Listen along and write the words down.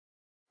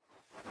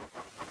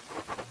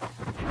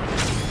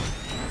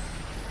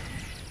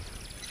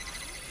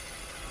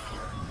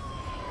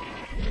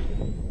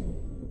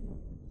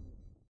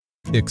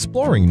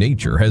Exploring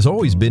nature has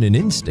always been an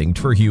instinct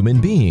for human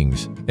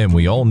beings, and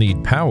we all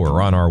need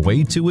power on our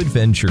way to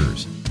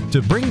adventures.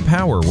 To bring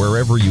power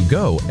wherever you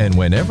go and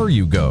whenever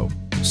you go,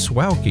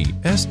 Swalke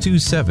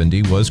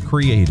S270 was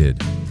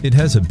created. It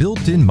has a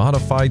built-in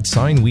modified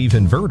sine wave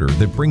inverter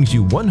that brings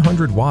you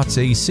 100 watts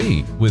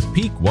AC with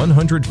peak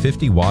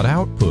 150 watt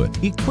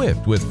output,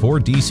 equipped with 4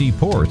 DC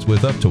ports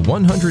with up to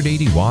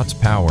 180 watts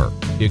power.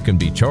 It can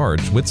be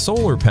charged with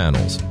solar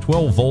panels,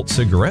 12-volt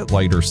cigarette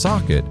lighter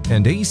socket,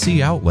 and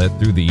AC outlet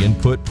through the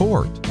input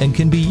port, and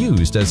can be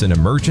used as an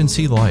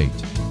emergency light.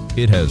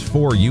 It has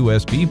 4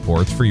 USB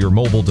ports for your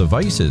mobile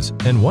devices,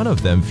 and one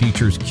of them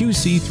features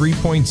QC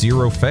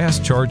 3.0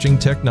 fast charging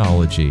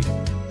technology.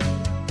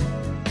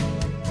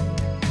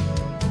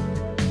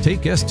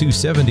 Take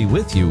S270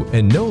 with you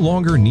and no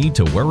longer need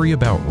to worry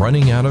about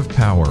running out of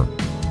power.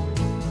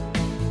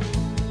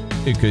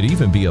 It could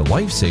even be a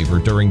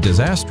lifesaver during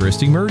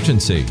disastrous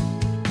emergency.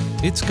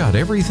 It's got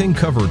everything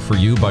covered for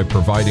you by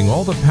providing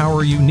all the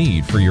power you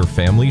need for your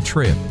family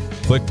trip.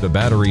 Click the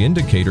battery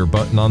indicator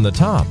button on the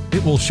top.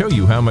 It will show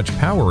you how much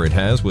power it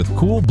has with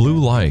cool blue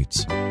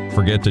lights.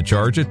 Forget to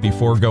charge it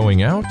before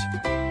going out?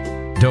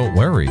 Don't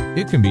worry,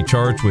 it can be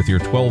charged with your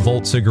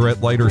 12-volt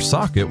cigarette lighter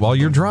socket while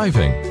you're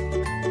driving.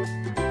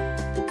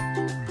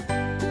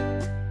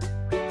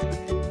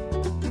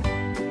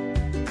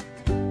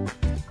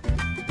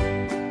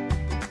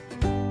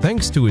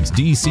 Thanks to its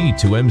DC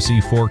to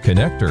MC4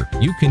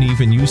 connector, you can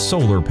even use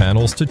solar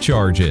panels to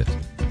charge it.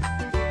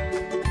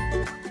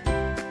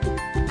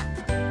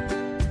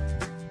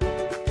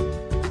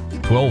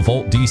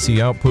 12-volt DC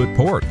output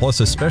port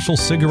plus a special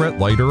cigarette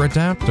lighter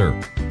adapter.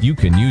 You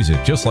can use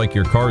it just like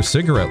your car's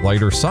cigarette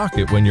lighter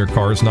socket when your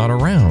car's not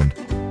around.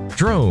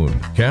 Drone,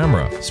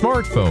 camera,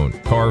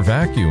 smartphone, car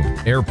vacuum,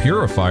 air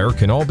purifier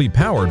can all be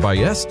powered by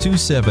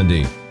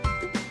S270.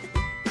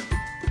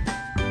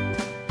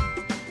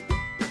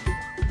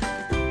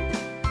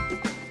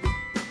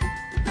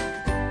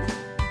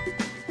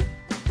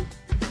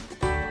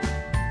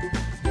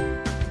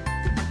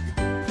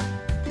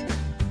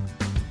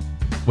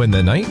 When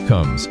the night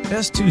comes,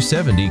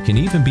 S270 can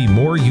even be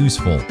more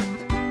useful.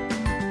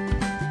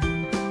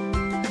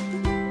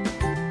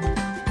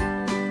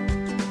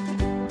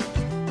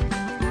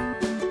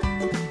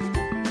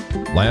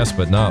 Last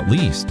but not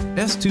least,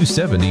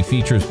 S270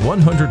 features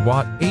 100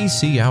 watt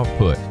AC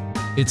output.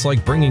 It's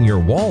like bringing your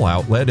wall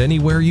outlet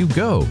anywhere you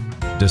go.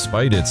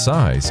 Despite its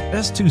size,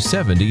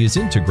 S270 is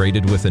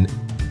integrated with an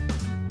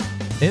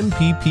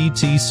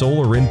MPPT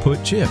solar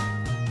input chip,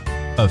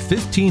 a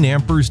 15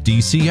 amperes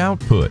DC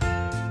output,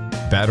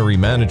 battery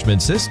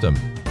management system,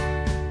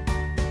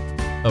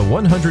 a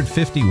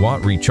 150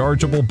 watt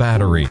rechargeable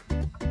battery,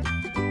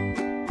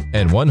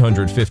 and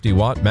 150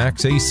 watt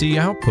max AC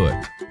output.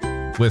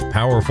 With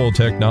powerful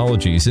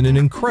technologies in an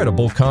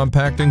incredible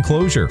compact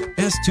enclosure,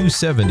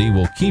 S270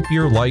 will keep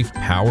your life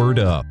powered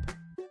up.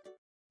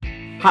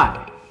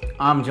 Hi,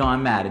 I'm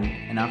John Madden,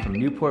 and I'm from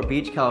Newport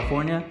Beach,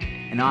 California,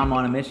 and I'm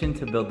on a mission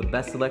to build the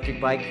best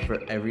electric bike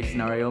for every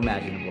scenario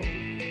imaginable.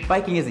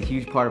 Biking is a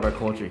huge part of our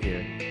culture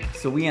here,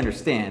 so we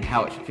understand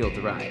how it should feel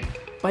to ride.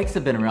 Bikes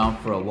have been around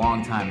for a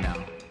long time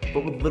now,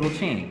 but with little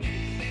change.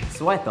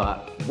 So I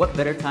thought, what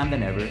better time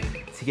than ever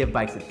to give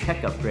bikes a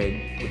tech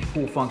upgrade with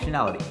cool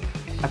functionality.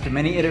 After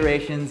many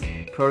iterations,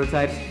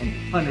 prototypes, and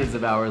hundreds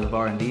of hours of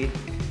R&D,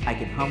 I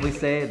can humbly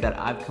say that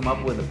I've come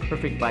up with a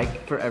perfect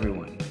bike for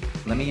everyone.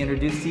 Let me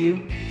introduce to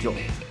you Jolt.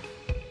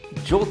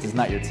 Jolt is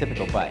not your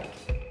typical bike.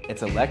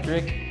 It's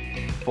electric,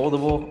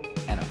 foldable,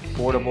 and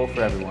affordable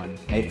for everyone.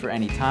 Made for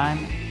any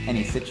time,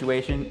 any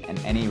situation, and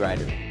any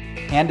rider.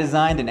 Hand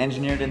designed and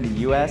engineered in the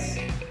US,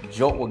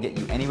 Jolt will get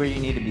you anywhere you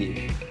need to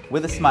be,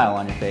 with a smile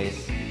on your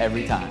face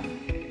every time.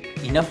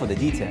 Enough of the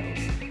details.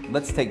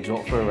 Let's take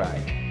Jolt for a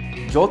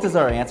ride. Jolt is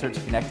our answer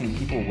to connecting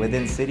people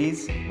within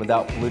cities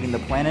without polluting the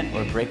planet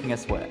or breaking a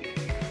sweat.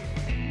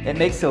 It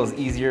makes hills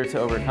easier to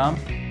overcome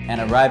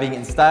and arriving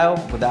in style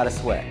without a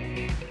sweat,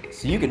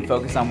 so you can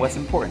focus on what's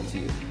important to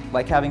you,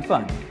 like having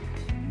fun.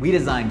 We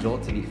designed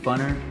Jolt to be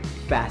funner,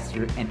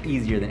 faster, and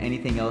easier than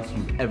anything else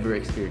you've ever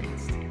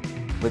experienced.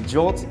 With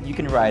Jolt, you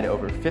can ride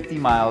over 50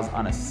 miles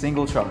on a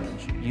single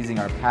charge using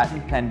our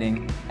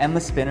patent-pending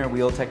endless spinner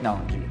wheel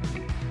technology.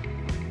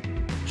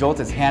 Jolt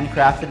is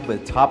handcrafted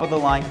with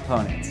top-of-the-line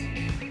components,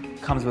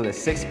 comes with a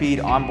 6-speed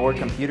onboard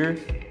computer,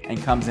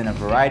 and comes in a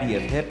variety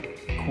of hip,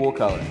 cool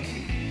colors.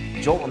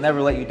 Jolt will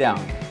never let you down.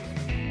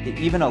 It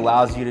even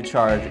allows you to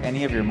charge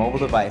any of your mobile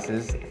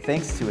devices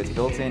thanks to its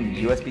built-in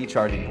USB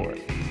charging port.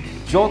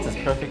 Jolt is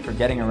perfect for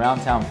getting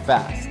around town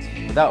fast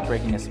without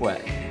breaking a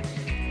sweat.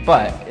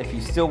 But if you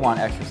still want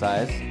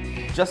exercise,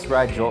 just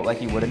ride Jolt like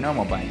you would a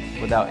normal bike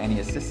without any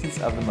assistance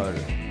of the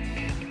motor.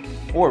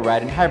 Or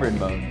ride in hybrid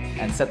mode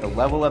and set the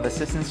level of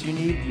assistance you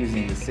need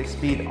using the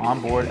 6-speed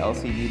onboard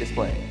LCD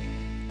display.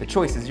 The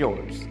choice is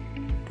yours.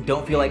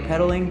 Don't feel like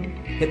pedaling?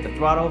 Hit the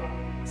throttle,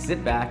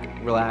 sit back,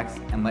 relax,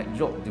 and let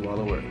Jolt do all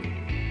the work.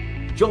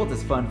 Jolt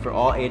is fun for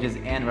all ages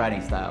and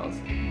riding styles,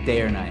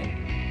 day or night.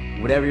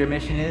 Whatever your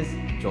mission is,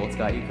 Jolt's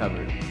got you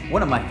covered.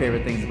 One of my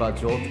favorite things about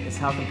Jolt is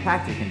how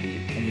compact it can be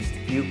in just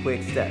a few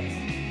quick steps.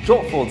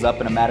 Jolt folds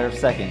up in a matter of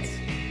seconds,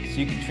 so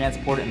you can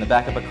transport it in the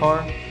back of a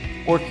car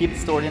or keep it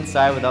stored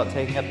inside without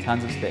taking up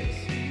tons of space.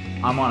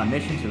 I'm on a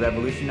mission to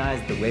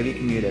revolutionize the way we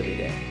commute every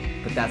day,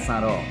 but that's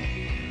not all.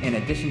 In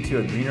addition to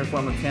a greener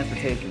form of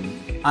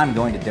transportation, I'm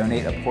going to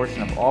donate a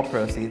portion of all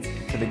proceeds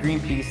to the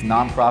Greenpeace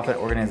nonprofit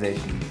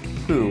organization,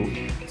 who,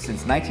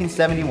 since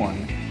 1971,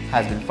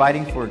 has been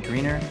fighting for a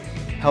greener,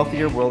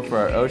 healthier world for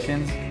our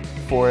oceans,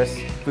 forests,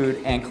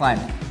 food, and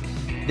climate.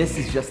 This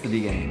is just the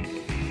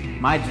beginning.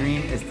 My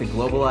dream is to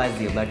globalize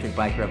the electric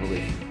bike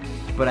revolution,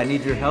 but I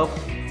need your help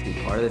to be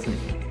part of this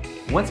mission.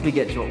 Once we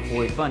get Jolt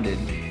fully funded,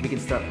 we can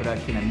start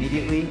production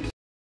immediately.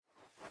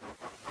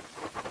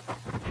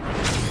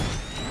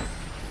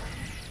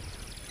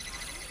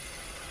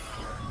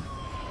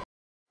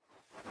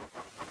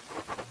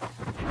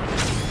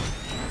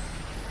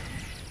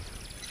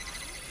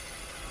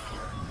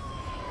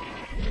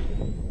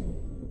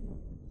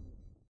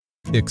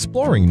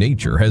 Exploring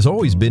nature has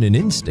always been an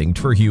instinct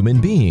for human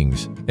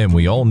beings, and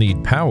we all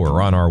need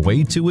power on our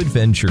way to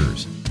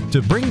adventures.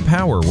 To bring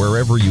power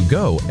wherever you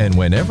go and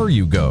whenever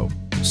you go,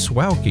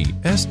 Swalky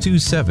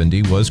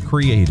S270 was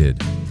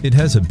created. It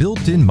has a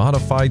built-in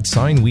modified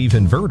sine wave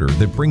inverter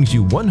that brings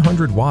you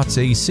 100 watts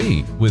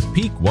AC with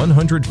peak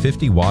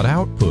 150 watt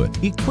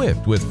output,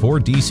 equipped with 4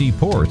 DC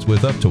ports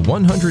with up to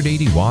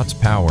 180 watts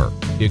power.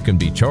 It can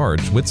be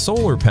charged with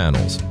solar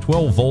panels,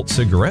 12-volt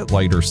cigarette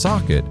lighter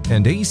socket,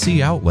 and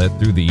AC outlet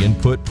through the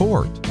input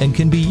port, and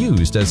can be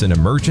used as an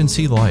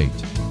emergency light.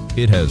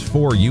 It has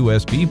 4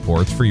 USB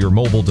ports for your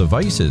mobile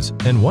devices,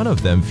 and one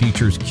of them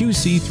features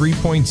QC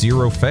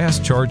 3.0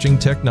 fast charging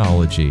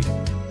technology.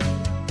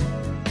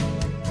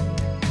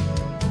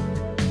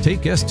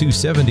 Take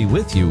S270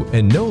 with you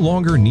and no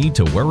longer need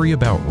to worry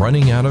about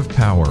running out of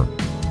power.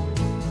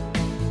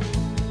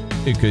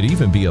 It could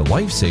even be a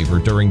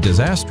lifesaver during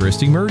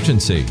disastrous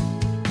emergency.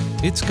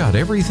 It's got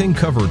everything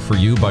covered for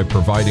you by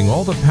providing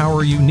all the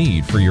power you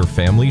need for your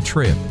family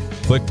trip.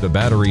 Click the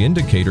battery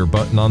indicator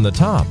button on the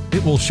top.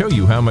 It will show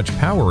you how much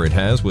power it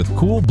has with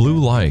cool blue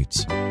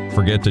lights.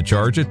 Forget to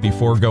charge it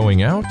before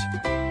going out?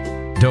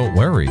 Don't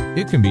worry,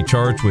 it can be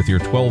charged with your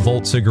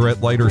 12-volt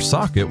cigarette lighter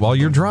socket while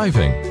you're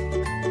driving.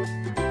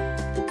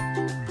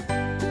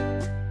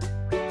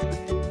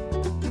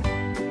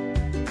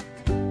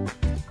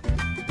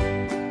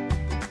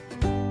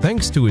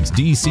 Thanks to its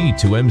DC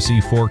to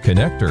MC4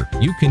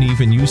 connector, you can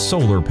even use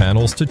solar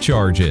panels to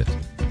charge it.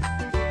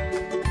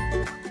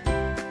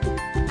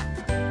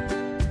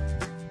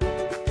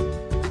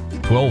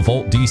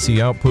 12-volt DC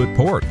output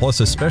port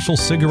plus a special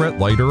cigarette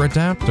lighter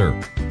adapter.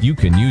 You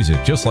can use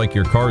it just like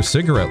your car's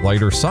cigarette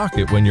lighter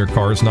socket when your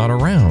car's not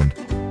around.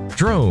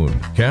 Drone,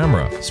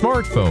 camera,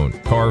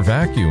 smartphone, car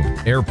vacuum,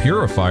 air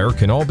purifier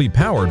can all be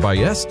powered by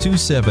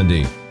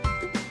S270.